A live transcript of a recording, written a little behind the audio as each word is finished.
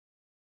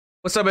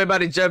What's up,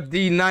 everybody? Jeff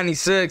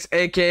D96,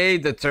 aka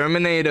the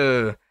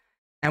Terminator,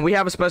 and we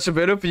have a special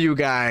video for you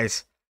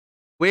guys.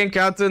 We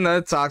encountered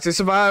another toxic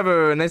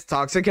survivor, and it's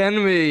Toxic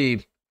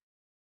Henry.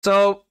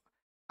 So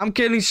I'm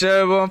killing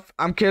Sheriff,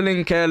 I'm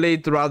killing Kelly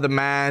throughout the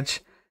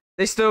match.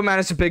 They still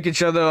manage to pick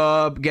each other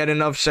up, get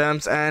enough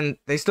gems, and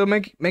they still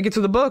make it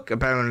to the book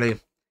apparently.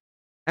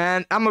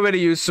 And I'm already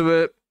used to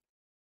it.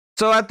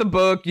 So at the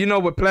book, you know,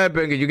 with player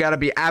bringer, you gotta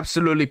be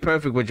absolutely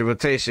perfect with your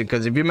rotation,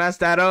 because if you mess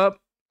that up,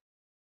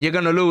 you're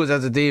gonna lose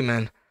as a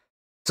demon.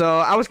 So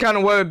I was kind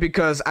of worried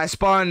because I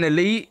spawned an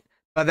elite,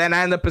 but then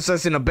I end up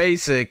possessing a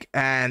basic,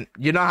 and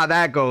you know how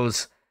that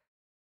goes.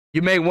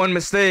 You make one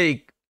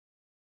mistake,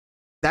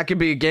 that could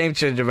be a game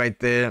changer right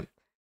there.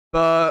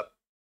 But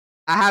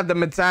I have the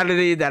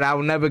mentality that I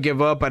will never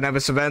give up, I never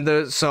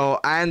surrender, so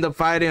I end up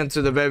fighting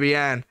until the very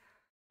end.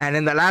 And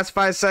in the last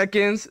 5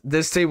 seconds,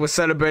 this team was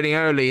celebrating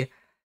early.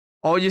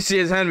 All you see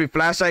is Henry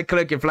flashlight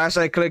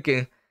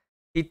clicking.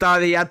 He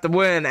thought he had to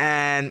win,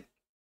 and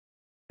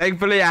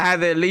thankfully, I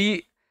had the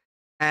elite,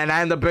 and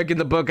I ended up breaking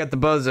the book at the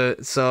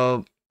buzzer.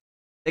 So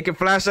they can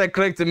flashlight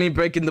click to me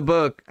breaking the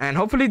book. And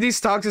hopefully these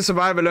toxic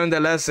survivors learn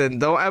their lesson.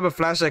 Don't ever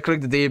flashlight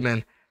click the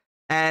demon.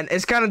 And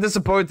it's kind of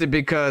disappointing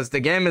because the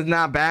game is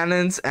not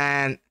balanced,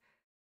 and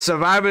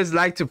survivors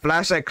like to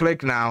flashlight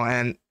click now,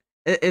 and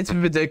it's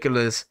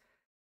ridiculous.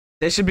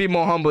 They should be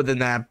more humble than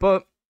that,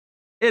 but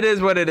it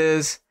is what it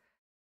is.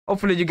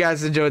 Hopefully you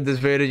guys enjoyed this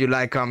video. You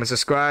like, comment,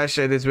 subscribe,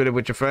 share this video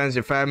with your friends,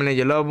 your family,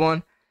 your loved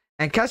one.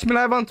 And catch me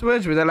live on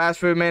Twitch with the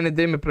last remaining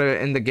demon player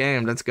in the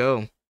game. Let's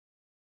go.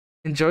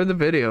 Enjoy the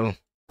video.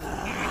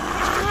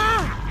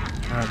 Alright,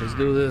 let's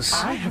do this.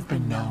 I have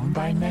been known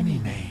by many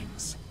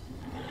names.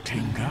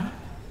 Tinga,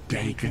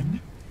 Dagon,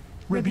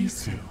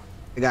 Ribisu.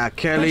 We got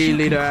Kelly,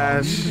 Leader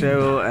Ash,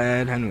 Cheryl,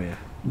 and Henry.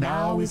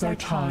 Now is our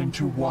time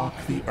to walk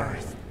the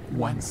earth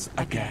once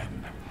again.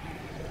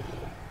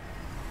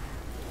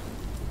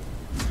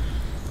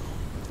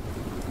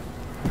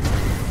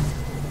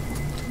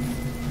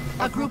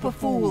 A group of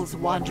fools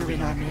wander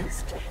in our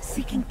midst,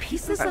 seeking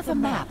pieces of the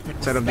map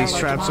that set up these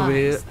traps over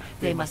here.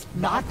 They must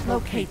not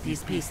locate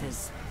these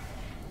pieces.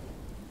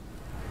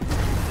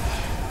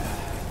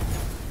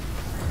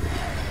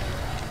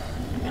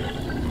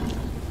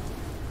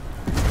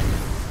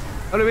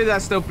 Only reason I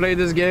still play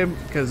this game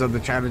because of the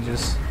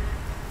challenges.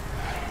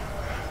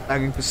 I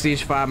can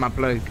prestige 5 my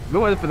play. If it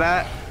wasn't for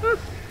that,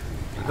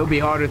 it'll be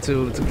harder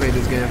to play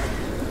this game.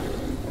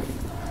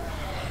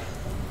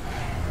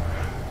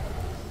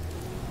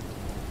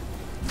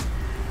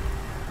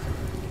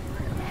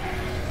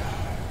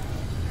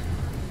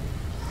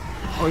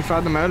 Oh, we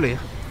found them early.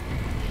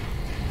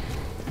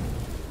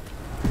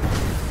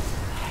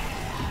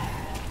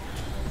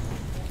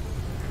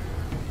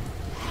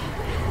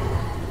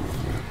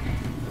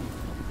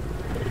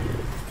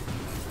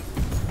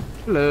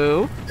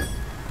 Hello.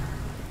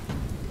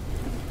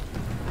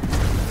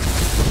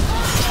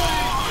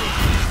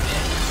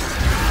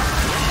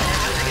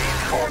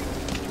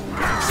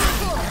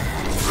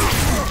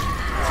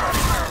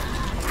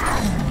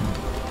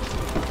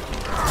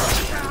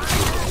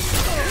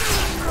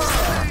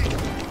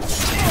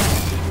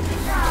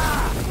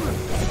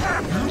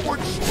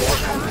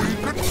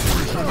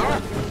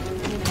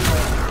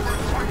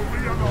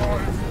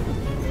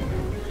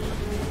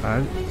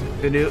 Alright,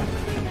 video.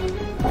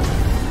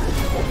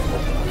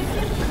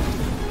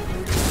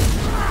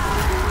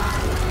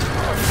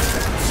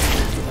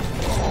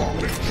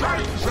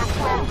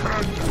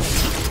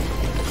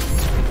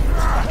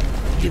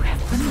 You have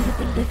permitted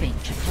the living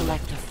to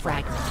collect a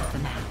fragment of the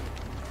map.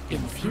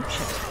 In the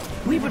future,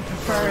 we would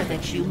prefer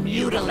that you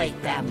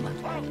mutilate them.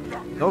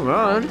 Don't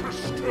run.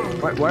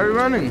 Why are we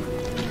running?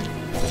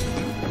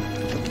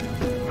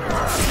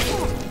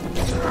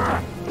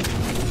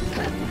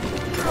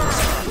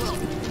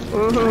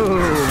 Whoa!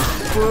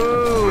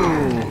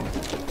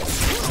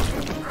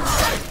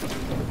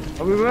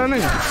 Are we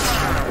running?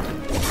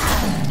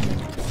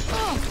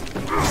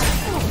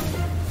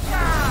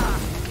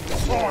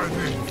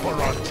 For a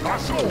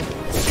tussle?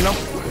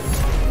 Nope.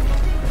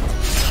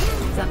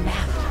 The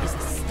map is a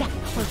step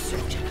closer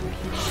to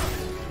completion.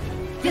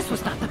 This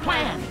was not the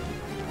plan.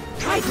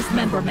 Try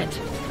dismemberment.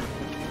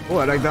 Oh,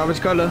 I like that.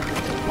 Which color?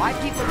 Why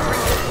people drink?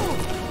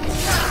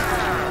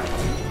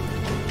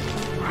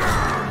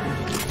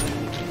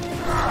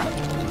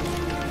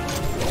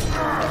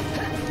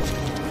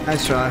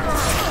 Nice try.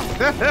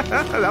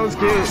 That was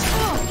cute.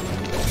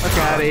 Fuck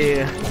out of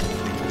here.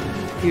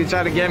 You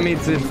try to get me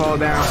to fall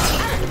down.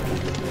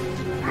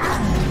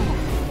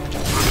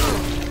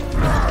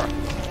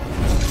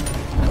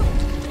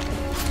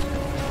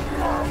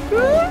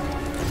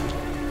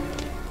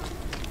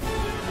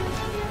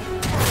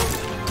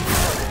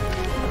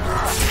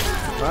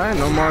 Alright,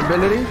 no more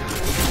ability.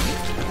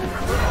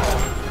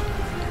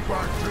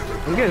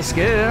 I'm getting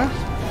scared.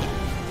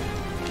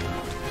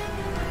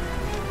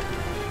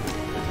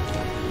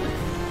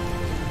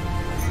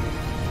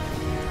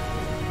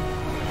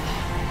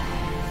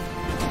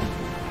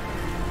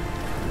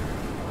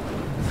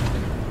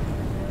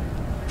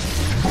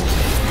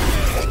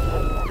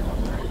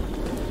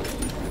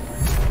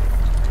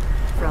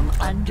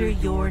 under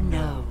your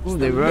nose. Ooh,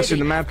 they rushing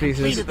the living map have pieces.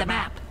 completed the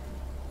map.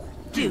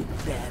 Do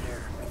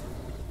better.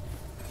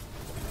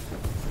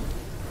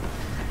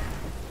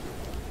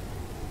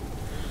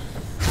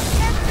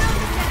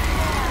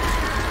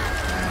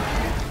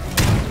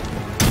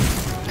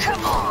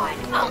 Come on,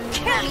 I'll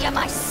kill you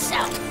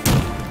myself.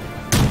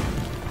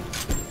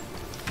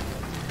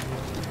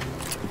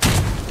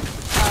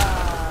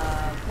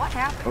 What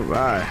happened? All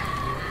right.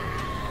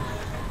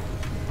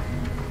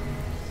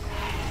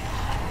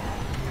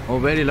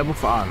 Already level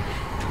 5.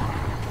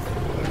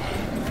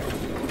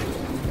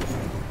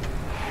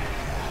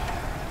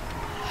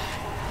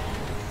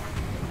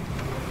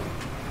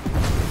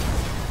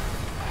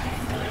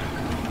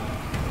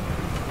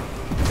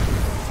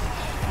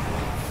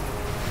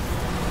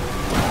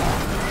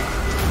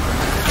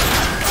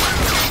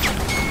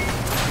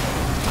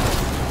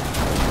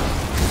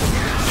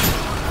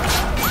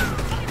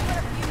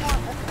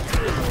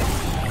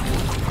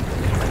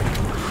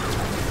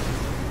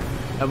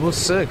 Level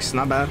 6,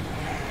 not bad.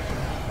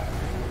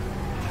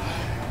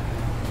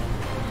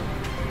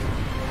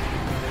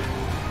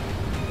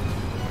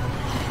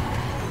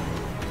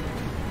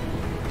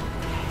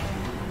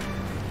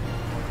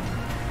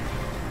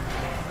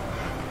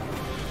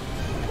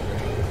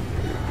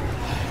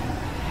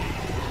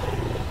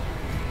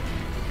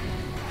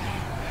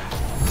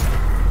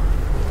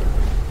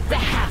 The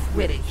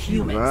half-witted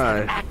humans Right.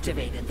 have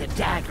activated the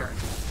dagger.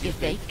 If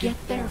they get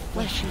their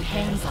fleshy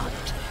hands on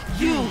it,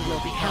 you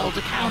will be held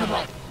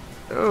accountable.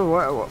 Oh,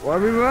 why are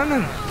we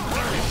running?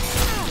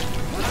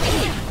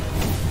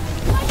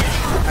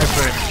 Hi,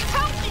 friend.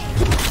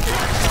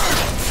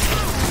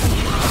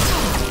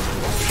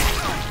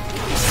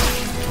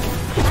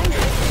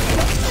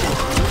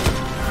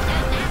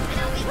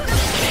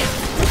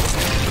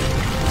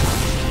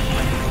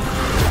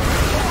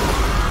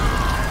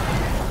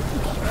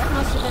 That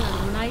must have been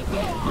a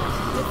nightmare.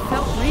 It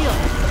felt real.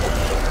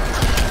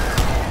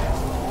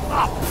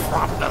 Up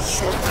from the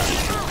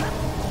surface.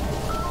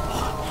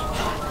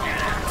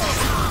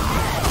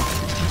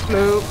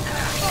 Nope.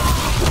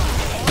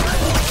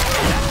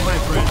 My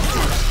friend.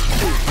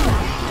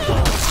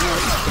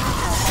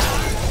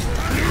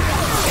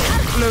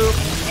 Nope.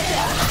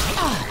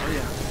 Oh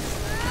yeah.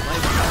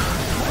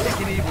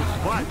 Taking evil's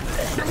butt.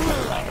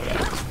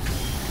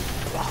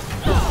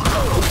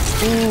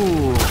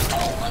 Ooh.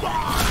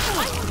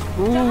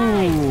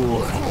 Ooh.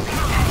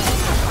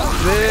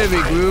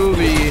 Very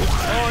groovy.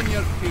 On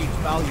your feet,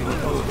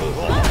 valuable.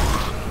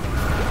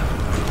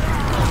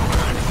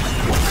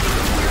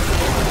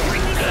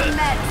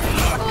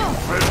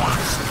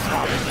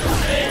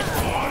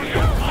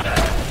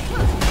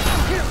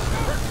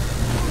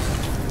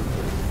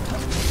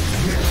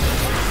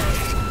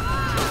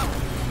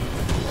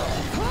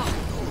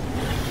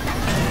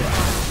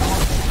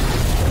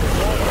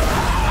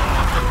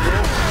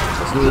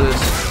 Let's do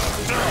this.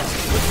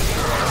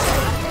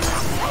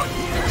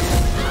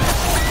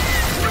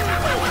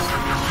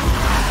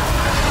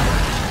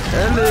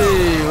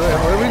 Ellie, where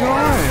are we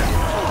going?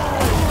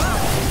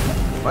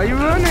 Why are you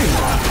running?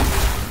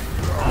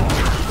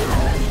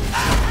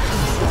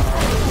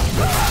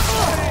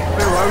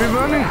 Wait, why are we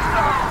running?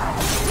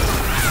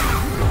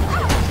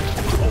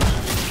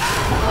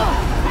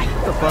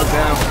 Get the fuck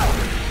down.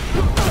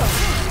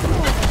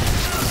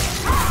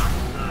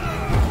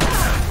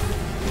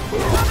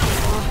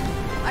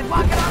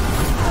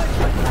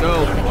 Go.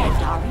 The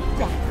Gandari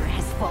dagger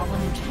has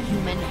fallen into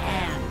human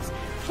hands.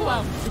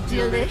 Plump,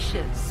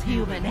 delicious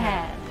human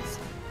hands.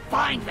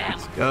 Find them.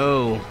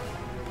 Go.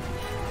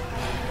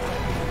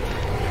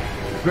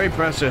 Great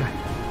pressure.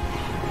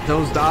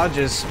 Those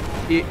dodges.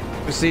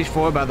 Prestige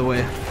 4, by the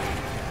way.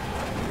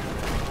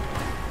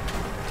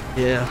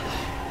 Yeah.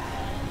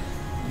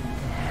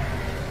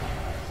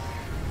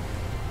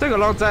 Took a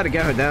long time to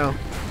get her down.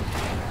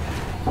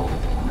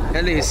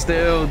 Ellie is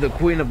still the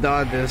queen of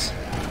dodges.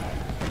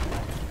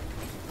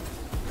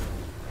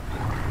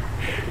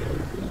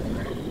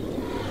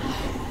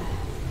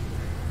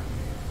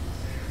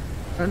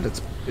 And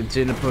let's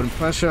continue putting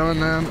pressure on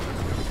them.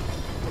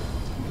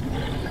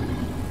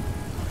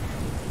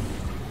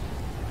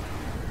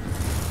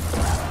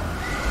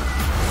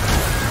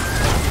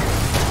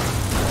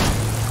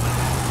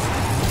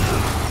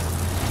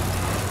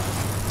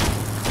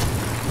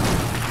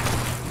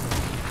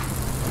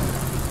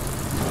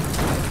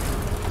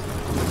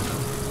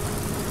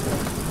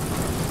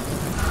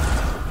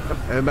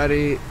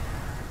 Everybody,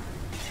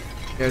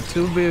 there are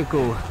 2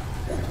 vehicles.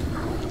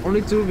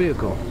 Only 2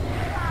 vehicles.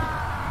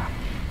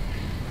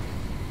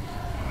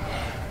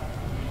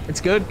 It's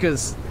good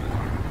because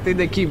I think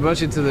they keep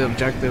rushing to the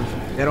objective.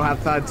 They don't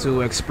have time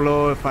to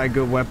explore, find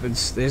good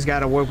weapons. They just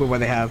gotta work with what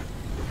they have.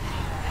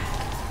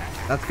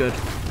 That's good.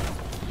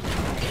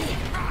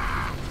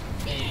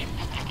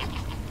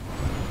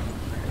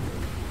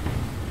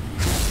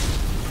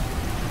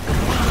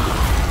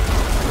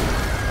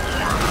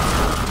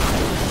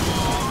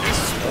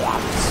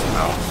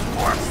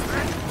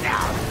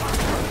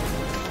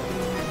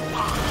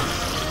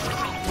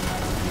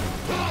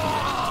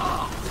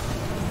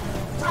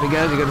 You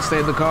guys, you gotta stay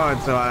in the car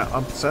until I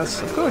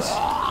obsess, of course.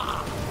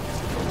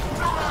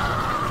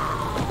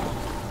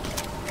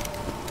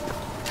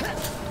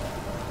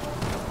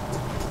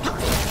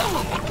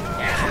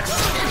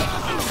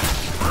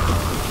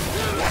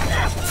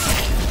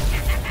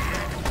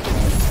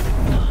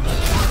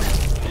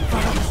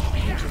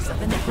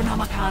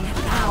 Pokemon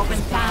have now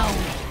been found.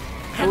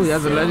 Oh,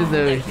 that's a Consume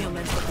legendary. the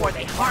humans before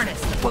they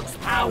harness the book's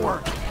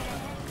power.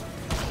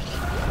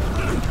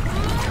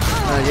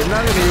 You're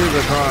not gonna use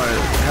the card.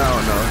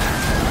 Hell no.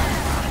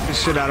 Get this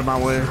shit out of my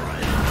way.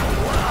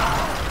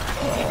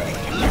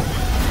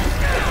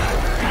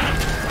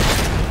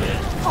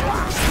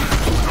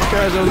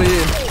 Guys over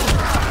here.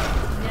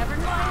 Never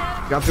know I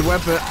have. Got the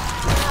weapon.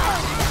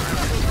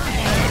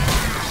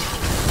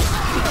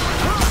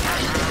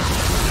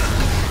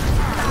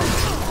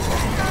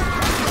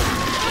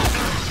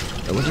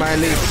 That was my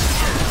elite.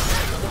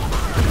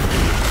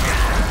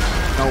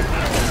 Nope.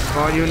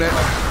 Card unit.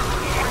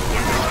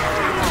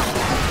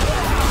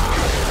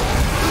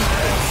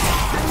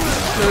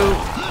 Two.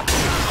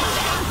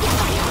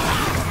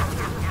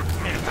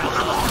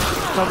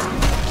 Nope.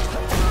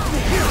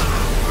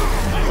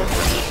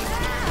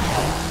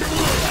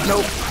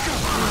 Nope.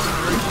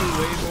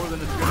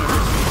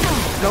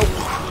 Nope.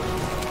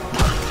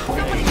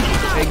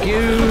 Thank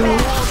you.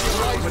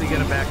 Everybody get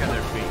them back on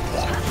their feet.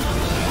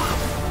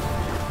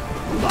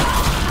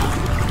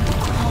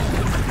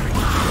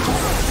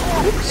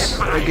 Oops.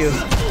 Thank you.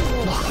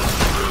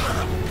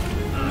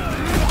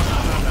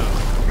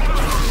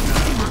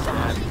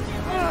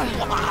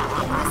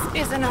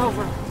 This isn't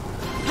over.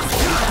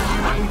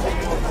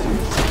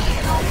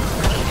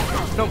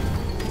 Nope.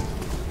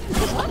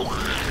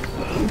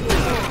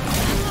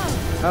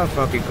 Oh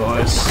fucking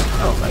course.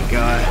 Oh my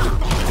god.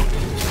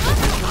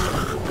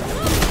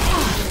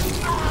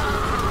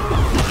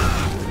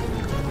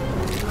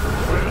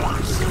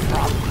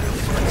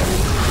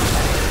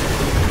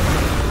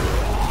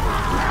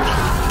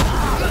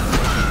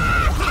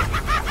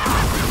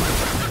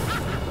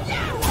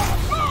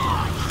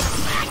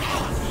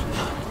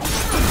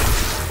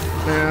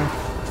 Yeah.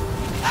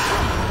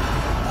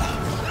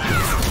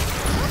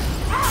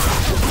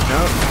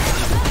 Nope.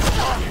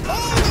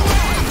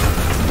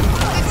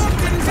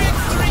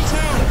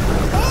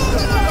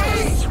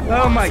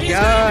 Oh my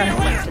god.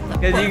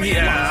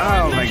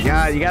 Oh my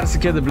god, you gotta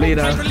secure the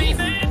bleeder.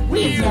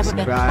 We've never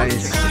been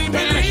Christ. closer to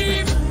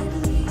banishment.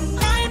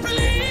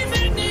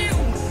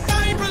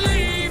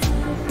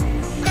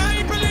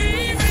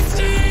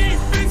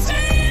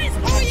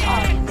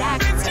 Our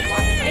daggers and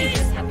lost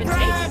pages have been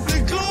taken. The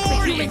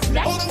humans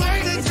next,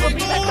 it will be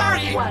the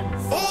dark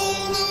ones.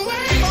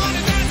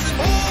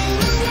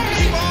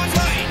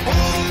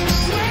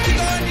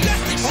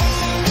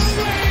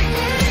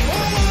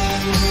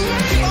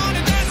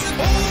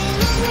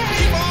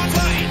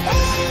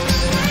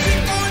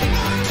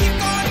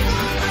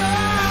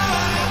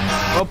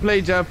 Well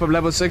played, Jeff, from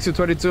level 6 to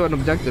 22 on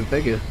objective.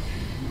 Thank you.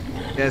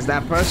 There's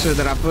that pressure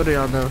that I put it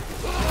on them.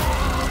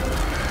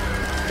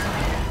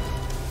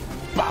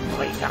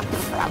 Bubbling up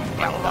from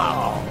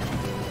below.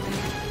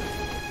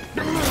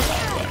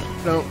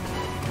 No.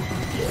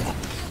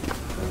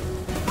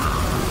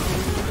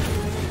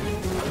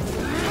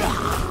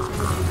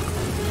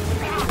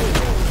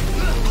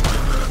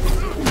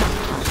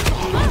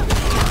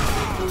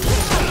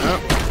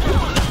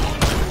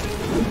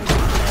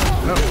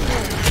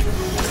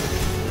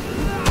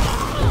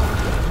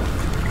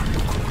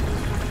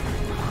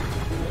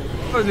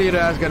 Our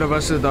leader has got to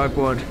rush to the Dark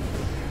Ward.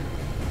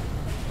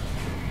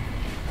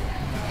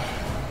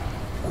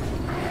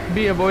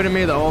 Be avoiding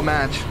me the whole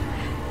match.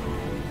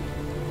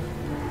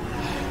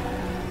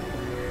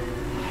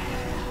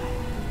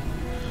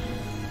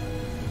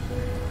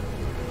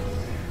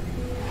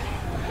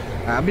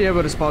 I'll be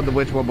able to spot the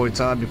witch one more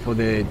time before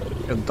they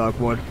get the Dark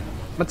Ward.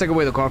 I'm gonna take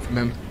away the card from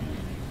him.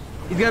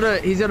 He's got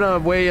a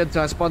way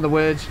to spawn the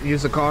witch,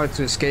 use the card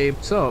to escape,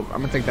 so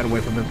I'm gonna take that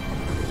away from him.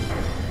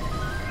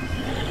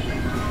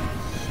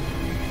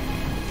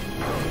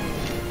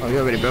 Oh, you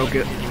already broke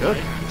it. Good.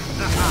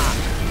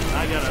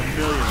 I got a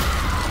million.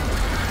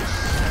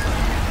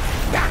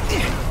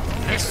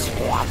 This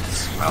one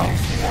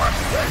smells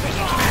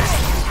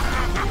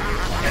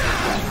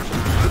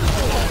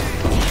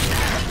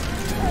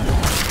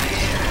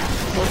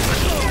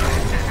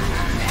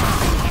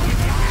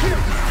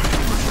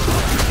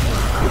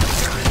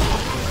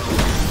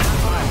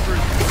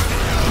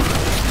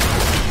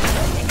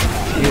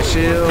Your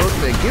shield,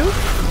 thank you.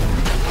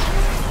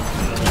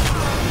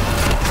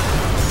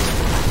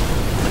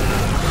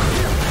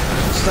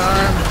 This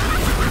time.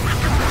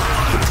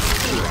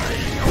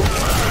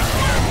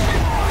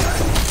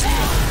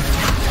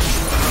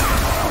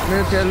 Come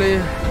here, Kelly.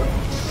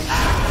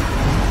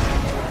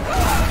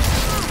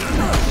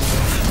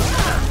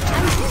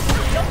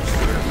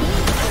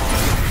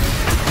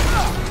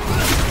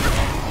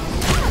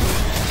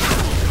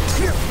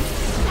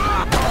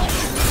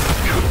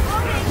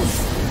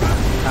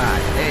 Ah,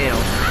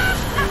 damn.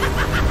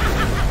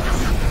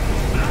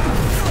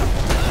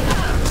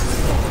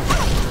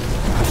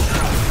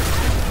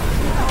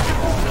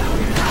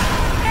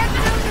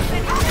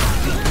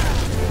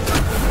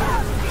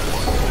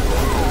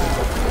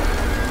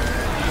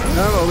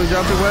 No, we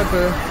dropped the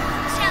weapon.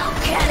 Tell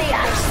Kelly I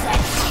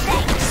said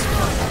thanks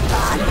for the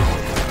fun.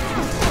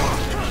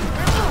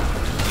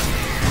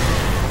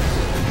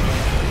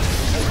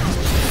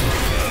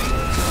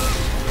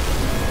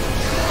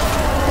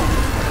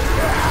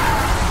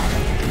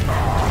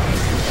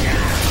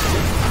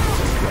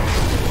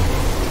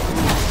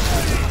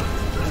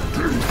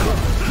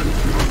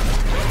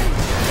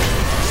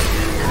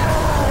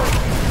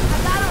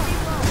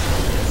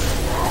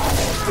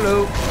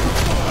 Hello.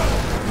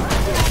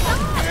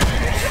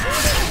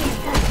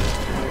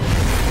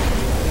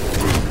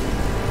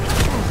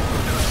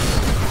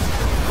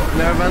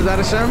 Never runs out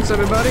of chance,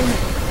 everybody.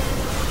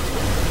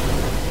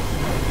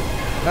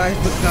 Guys,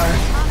 but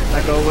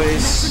like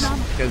always,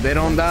 because they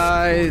don't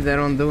die, they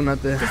don't do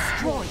nothing.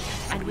 Destroy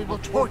it, and we will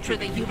torture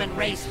the human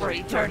race for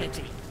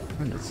eternity.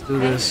 Let's do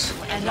this.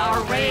 And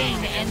our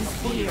reign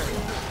ends here.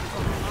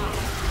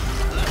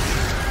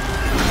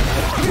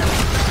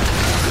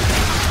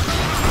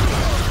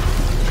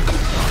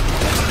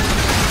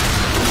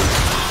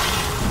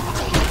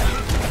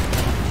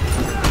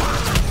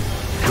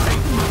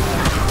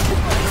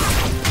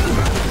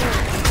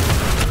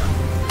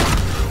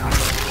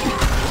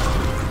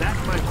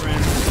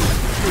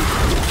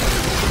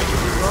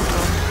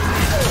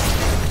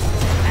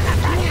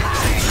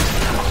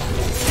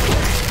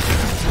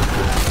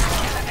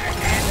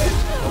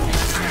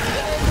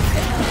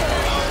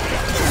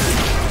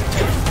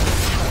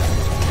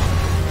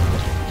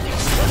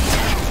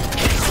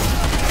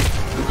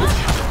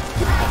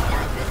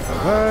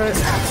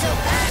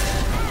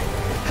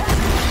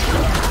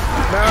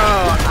 No,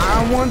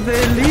 I want the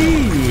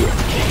lead.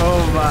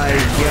 Oh my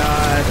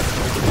god.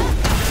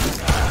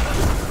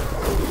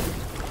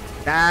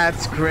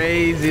 That's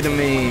crazy to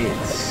me.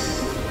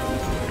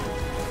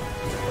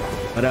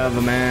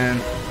 Whatever, man.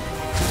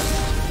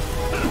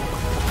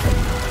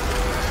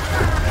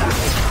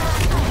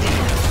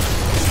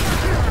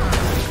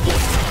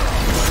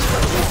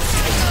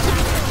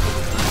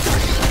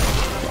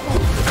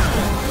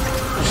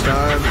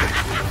 Start.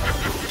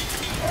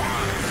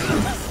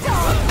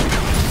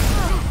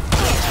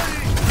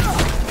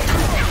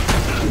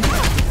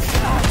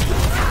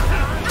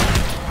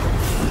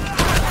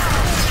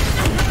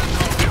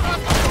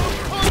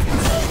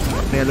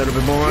 A little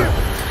bit more.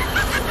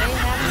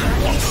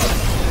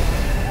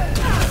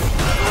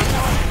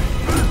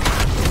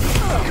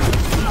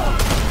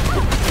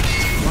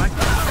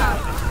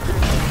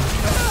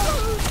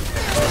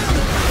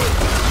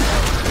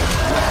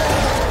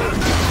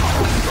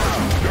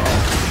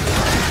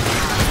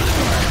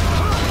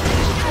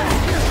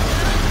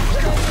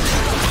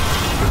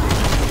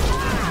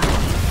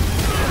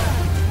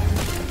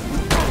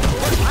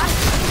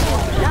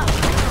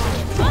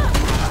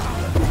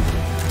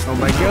 Oh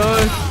my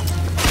god.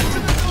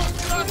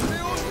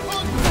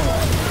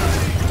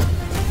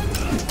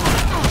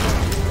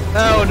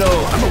 Hell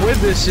no, I'm gonna win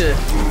this shit.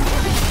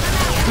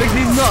 Click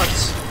these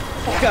nuts.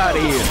 Fuck out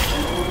of here.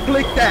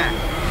 Click that.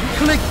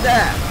 Click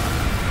that.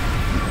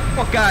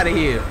 Fuck out of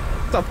here.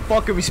 What the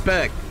fucking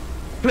respect?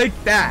 Click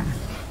that.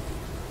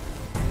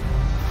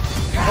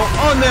 Don't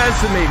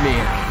underestimate me.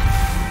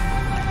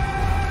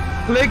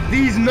 Click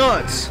these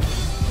nuts.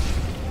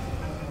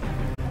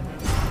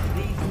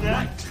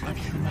 What of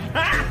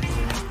humanity?